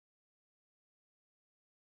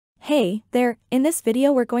Hey there, in this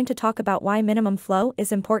video we're going to talk about why minimum flow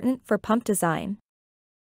is important for pump design.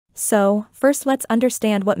 So, first let's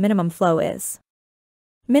understand what minimum flow is.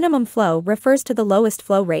 Minimum flow refers to the lowest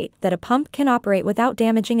flow rate that a pump can operate without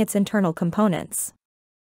damaging its internal components.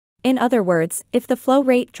 In other words, if the flow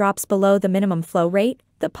rate drops below the minimum flow rate,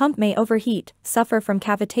 the pump may overheat, suffer from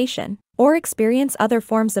cavitation, or experience other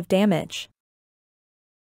forms of damage.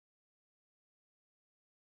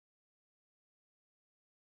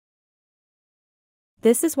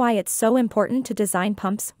 This is why it's so important to design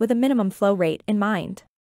pumps with a minimum flow rate in mind.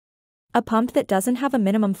 A pump that doesn't have a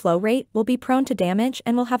minimum flow rate will be prone to damage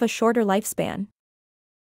and will have a shorter lifespan.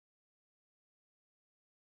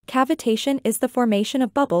 Cavitation is the formation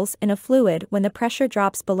of bubbles in a fluid when the pressure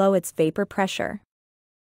drops below its vapor pressure.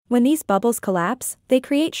 When these bubbles collapse, they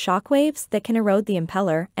create shock waves that can erode the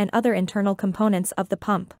impeller and other internal components of the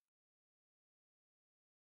pump.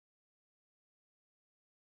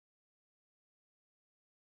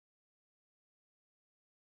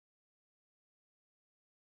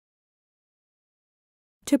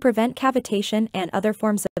 To prevent cavitation and other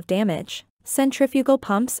forms of damage, centrifugal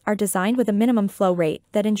pumps are designed with a minimum flow rate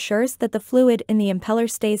that ensures that the fluid in the impeller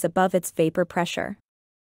stays above its vapor pressure.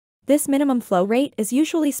 This minimum flow rate is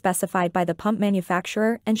usually specified by the pump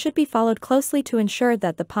manufacturer and should be followed closely to ensure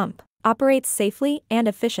that the pump operates safely and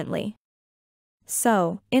efficiently.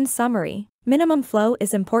 So, in summary, minimum flow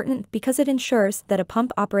is important because it ensures that a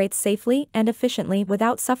pump operates safely and efficiently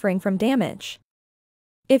without suffering from damage.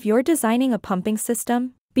 If you're designing a pumping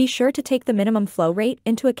system, be sure to take the minimum flow rate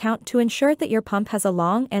into account to ensure that your pump has a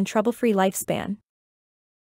long and trouble-free lifespan.